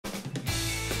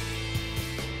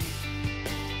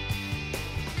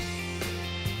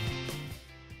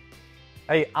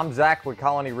Hey, I'm Zach with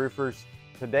Colony Roofers.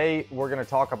 Today we're going to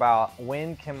talk about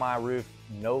when can my roof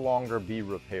no longer be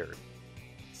repaired.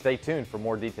 Stay tuned for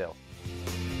more details.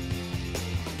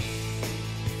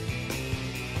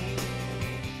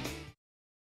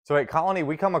 So at Colony,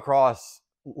 we come across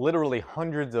literally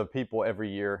hundreds of people every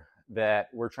year that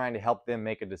we're trying to help them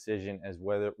make a decision as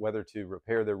whether to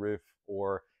repair their roof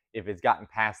or if it's gotten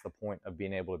past the point of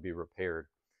being able to be repaired.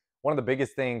 One of the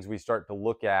biggest things we start to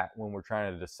look at when we're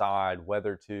trying to decide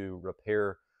whether to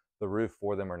repair the roof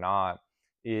for them or not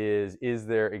is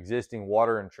there existing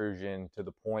water intrusion to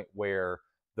the point where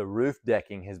the roof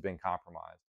decking has been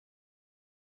compromised.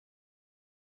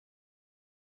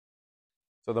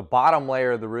 So the bottom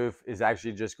layer of the roof is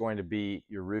actually just going to be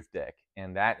your roof deck,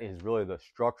 and that is really the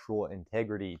structural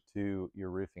integrity to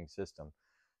your roofing system.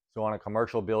 So on a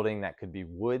commercial building, that could be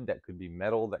wood, that could be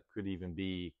metal, that could even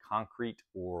be concrete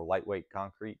or lightweight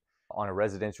concrete. On a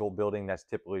residential building, that's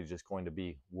typically just going to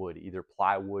be wood, either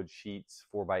plywood sheets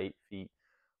 4 by 8 feet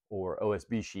or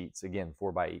OSB sheets, again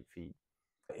 4 by 8 feet.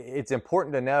 It's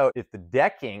important to know if the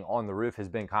decking on the roof has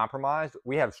been compromised,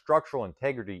 we have structural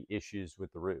integrity issues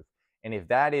with the roof. And if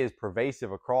that is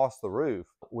pervasive across the roof,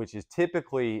 which is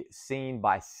typically seen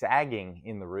by sagging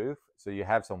in the roof, so you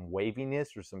have some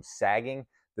waviness or some sagging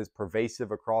that's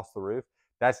pervasive across the roof,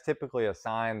 that's typically a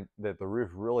sign that the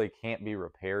roof really can't be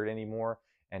repaired anymore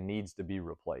and needs to be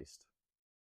replaced.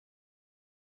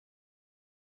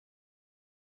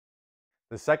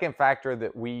 The second factor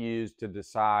that we use to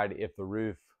decide if the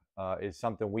roof is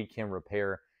something we can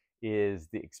repair is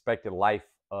the expected life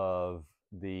of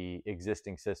the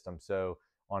existing system. So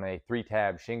on a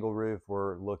 3-tab shingle roof,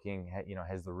 we're looking at,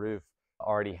 has the roof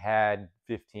already had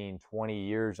 15, 20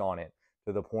 years on it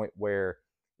to the point where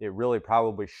it really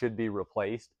probably should be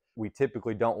replaced. We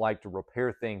typically don't like to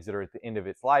repair things that are at the end of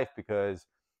its life because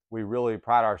we really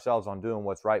pride ourselves on doing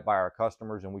what's right by our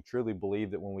customers, and we truly believe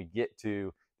that when we get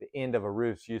to the end of a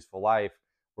roof's useful life,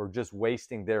 we're just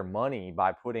wasting their money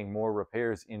by putting more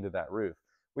repairs into that roof.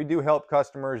 We do help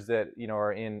customers that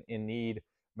are in need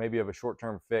maybe of a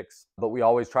short-term fix, but we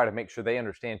always try to make sure they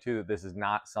understand too that this is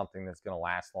not something that's going to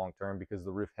last long-term because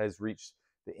the roof has reached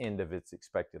the end of its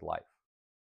expected life.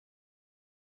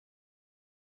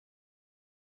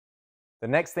 The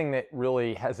next thing that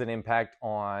really has an impact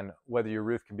on whether your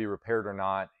roof can be repaired or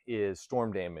not is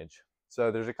storm damage. So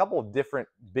there's a couple of different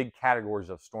big categories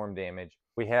of storm damage.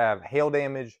 We have hail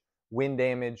damage, wind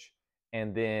damage,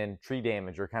 and then tree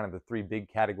damage are kind of the three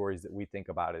big categories that we think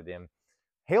about it in.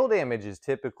 Hail damage is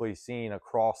typically seen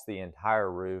across the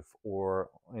entire roof or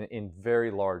in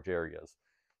very large areas.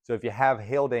 So if you have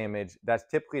hail damage, that's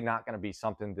typically not going to be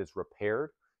something that's repaired.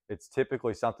 It's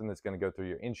typically something that's going to go through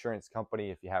your insurance company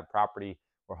if you have property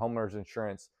or homeowners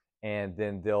insurance, and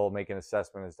then they'll make an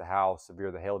assessment as to how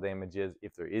severe the hail damage is,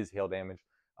 if there is hail damage,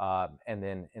 and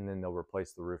then they'll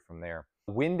replace the roof from there.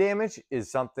 Wind damage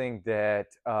is something that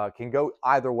can go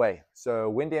either way. So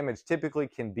wind damage typically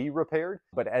can be repaired,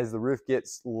 but as the roof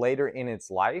gets later in its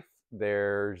life,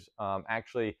 there's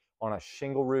actually on a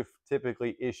shingle roof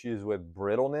typically issues with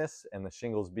brittleness and the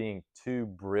shingles being too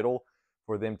brittle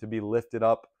for them to be lifted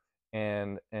up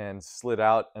and slid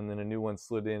out, and then a new one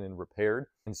slid in and repaired.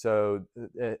 And so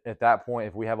at that point,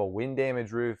 if we have a wind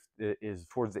damage roof that is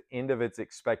towards the end of its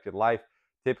expected life,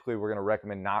 typically we're going to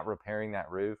recommend not repairing that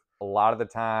roof. A lot of the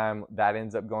time that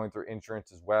ends up going through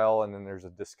insurance as well, and then there's a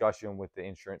discussion with the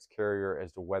insurance carrier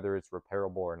as to whether it's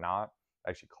repairable or not.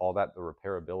 I actually call that the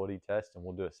repairability test, and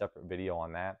we'll do a separate video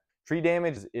on that. Tree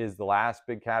damage is the last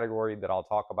big category that I'll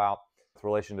talk about with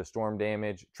relation to storm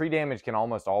damage. Tree damage can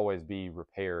almost always be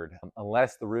repaired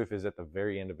unless the roof is at the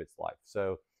very end of its life.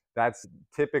 So that's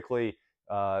typically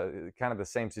kind of the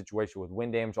same situation with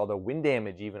wind damage, although wind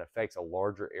damage even affects a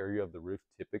larger area of the roof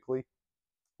typically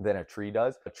than a tree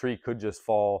does. A tree could just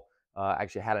fall.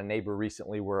 Actually had a neighbor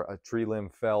recently where a tree limb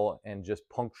fell and just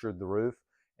punctured the roof,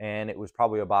 and it was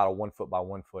probably about a 1 foot by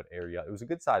 1 foot area. It was a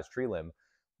good sized tree limb,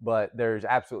 but there's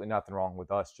absolutely nothing wrong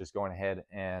with us just going ahead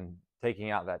and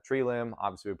taking out that tree limb.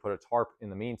 Obviously, we put a tarp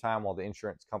in the meantime while the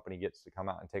insurance company gets to come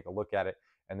out and take a look at it.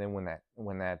 And then when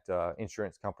that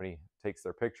insurance company takes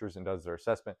their pictures and does their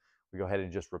assessment, we go ahead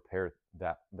and just repair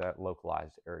that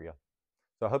localized area.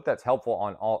 So I hope that's helpful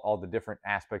on all the different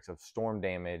aspects of storm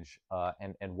damage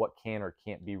and what can or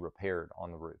can't be repaired on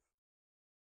the roof.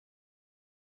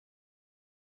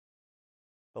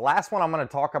 The last one I'm going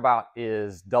to talk about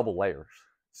is double layers.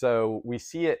 So we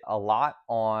see it a lot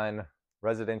on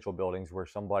residential buildings where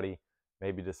somebody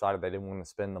maybe decided they didn't want to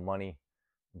spend the money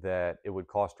that it would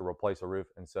cost to replace a roof,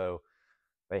 and so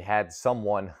they had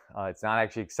someone, it's not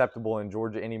actually acceptable in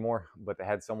Georgia anymore, but they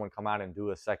had someone come out and do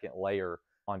a second layer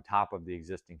on top of the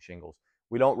existing shingles.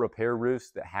 We don't repair roofs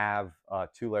that have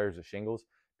 2 layers of shingles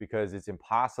because it's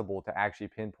impossible to actually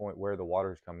pinpoint where the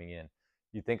water is coming in.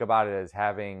 You think about it as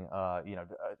having a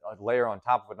layer on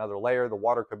top of another layer. The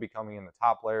water could be coming in the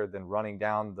top layer, then running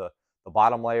down the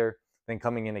bottom layer, then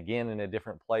coming in again in a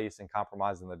different place and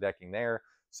compromising the decking there.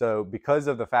 So because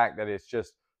of the fact that it's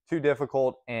just too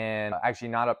difficult and actually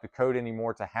not up to code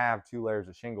anymore to have 2 layers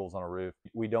of shingles on a roof,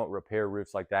 we don't repair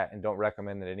roofs like that and don't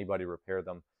recommend that anybody repair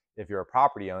them if you're a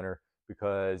property owner,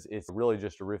 because it's really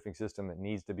just a roofing system that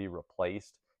needs to be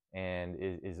replaced and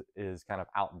is kind of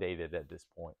outdated at this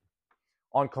point.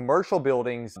 On commercial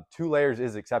buildings, 2 layers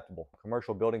is acceptable.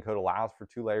 Commercial building code allows for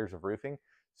 2 layers of roofing.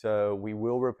 So we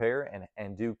will repair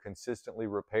and do consistently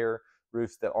repair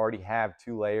roofs that already have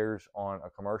 2 layers on a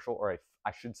commercial, or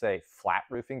I should say flat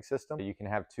roofing system. You can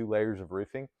have 2 layers of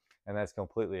roofing, and that's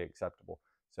completely acceptable.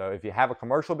 So if you have a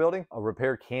commercial building, a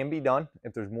repair can be done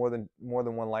if there's more than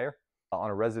 1 layer. On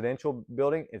a residential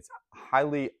building, it's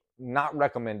highly not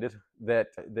recommended that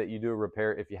you do a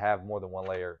repair if you have more than 1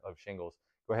 layer of shingles.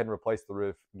 Go ahead and replace the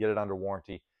roof, get it under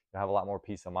warranty. You'll have a lot more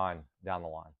peace of mind down the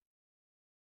line.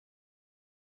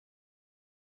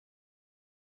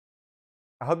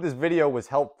 I hope this video was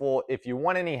helpful. If you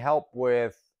want any help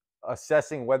with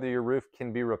assessing whether your roof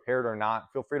can be repaired or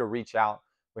not, feel free to reach out.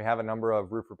 We have a number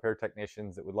of roof repair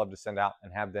technicians that would love to send out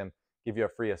and have them give you a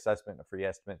free assessment, a free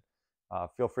estimate.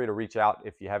 Feel free to reach out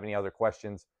if you have any other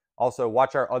questions. Also,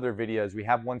 watch our other videos. We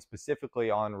have one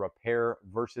specifically on repair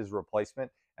versus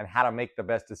replacement and how to make the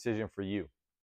best decision for you.